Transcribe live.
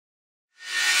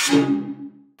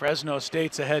Fresno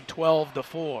State's ahead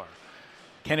 12-4.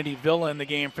 Kennedy Villa in the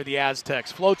game for the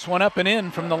Aztecs. Floats one up and in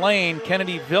from the lane.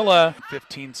 Kennedy Villa,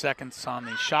 15 seconds on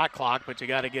the shot clock, but you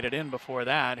got to get it in before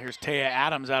that. Here's Taya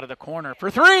Adams out of the corner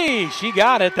for three. She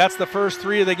got it. That's the first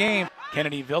three of the game.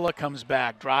 Kennedy Villa comes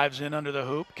back, drives in under the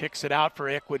hoop, kicks it out for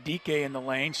Equidike in the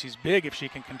lane. She's big. If she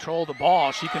can control the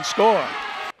ball, she can score.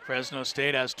 Fresno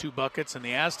State has 2 buckets and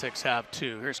the Aztecs have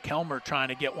 2. Here's Kelmer trying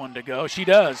to get one to go. She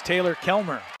does. Taylor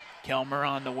Kelmer. Kelmer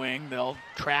on the wing. They'll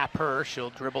trap her. She'll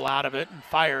dribble out of it and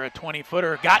fire a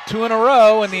 20-footer. Got 2 in a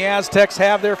row, and the Aztecs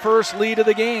have their first lead of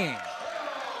the game.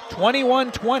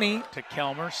 21-20 to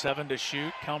Kelmer. 7 to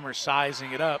shoot. Kelmer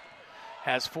sizing it up.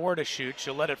 Has 4 to shoot.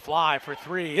 She'll let it fly for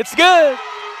 3. It's good!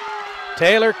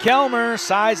 Taylor Kelmer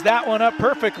sized that one up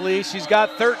perfectly. She's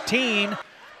got 13.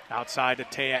 Outside to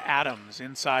Taya Adams.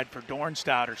 Inside for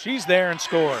Dornstouter. She's there and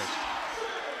scores.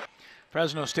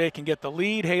 Fresno State can get the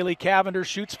lead. Haley Cavender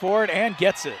shoots for it and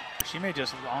gets it. She may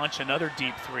just launch another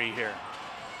deep 3 here.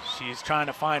 She's trying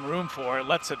to find room for it,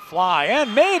 lets it fly,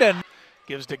 and Maiden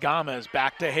gives to Gomez.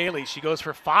 Back to Haley. She goes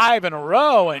for 5 in a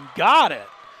row and got it.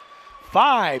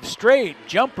 5 straight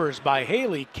jumpers by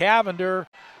Haley Cavender.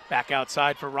 Back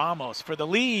outside for Ramos for the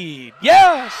lead.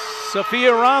 Yes!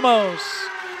 Sophia Ramos.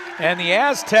 And the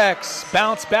Aztecs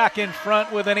bounce back in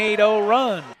front with an 8-0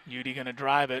 run. Udy going to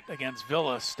drive it against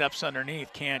Villa. Steps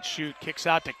underneath, can't shoot. Kicks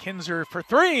out to Kinzer for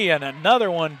 3, and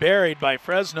another one buried by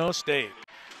Fresno State.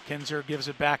 Kinzer gives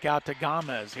it back out to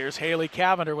Gomez. Here's Haley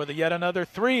Cavender with yet another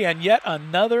 3 and yet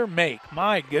another make.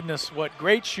 My goodness, what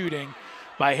great shooting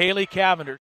by Haley Cavender.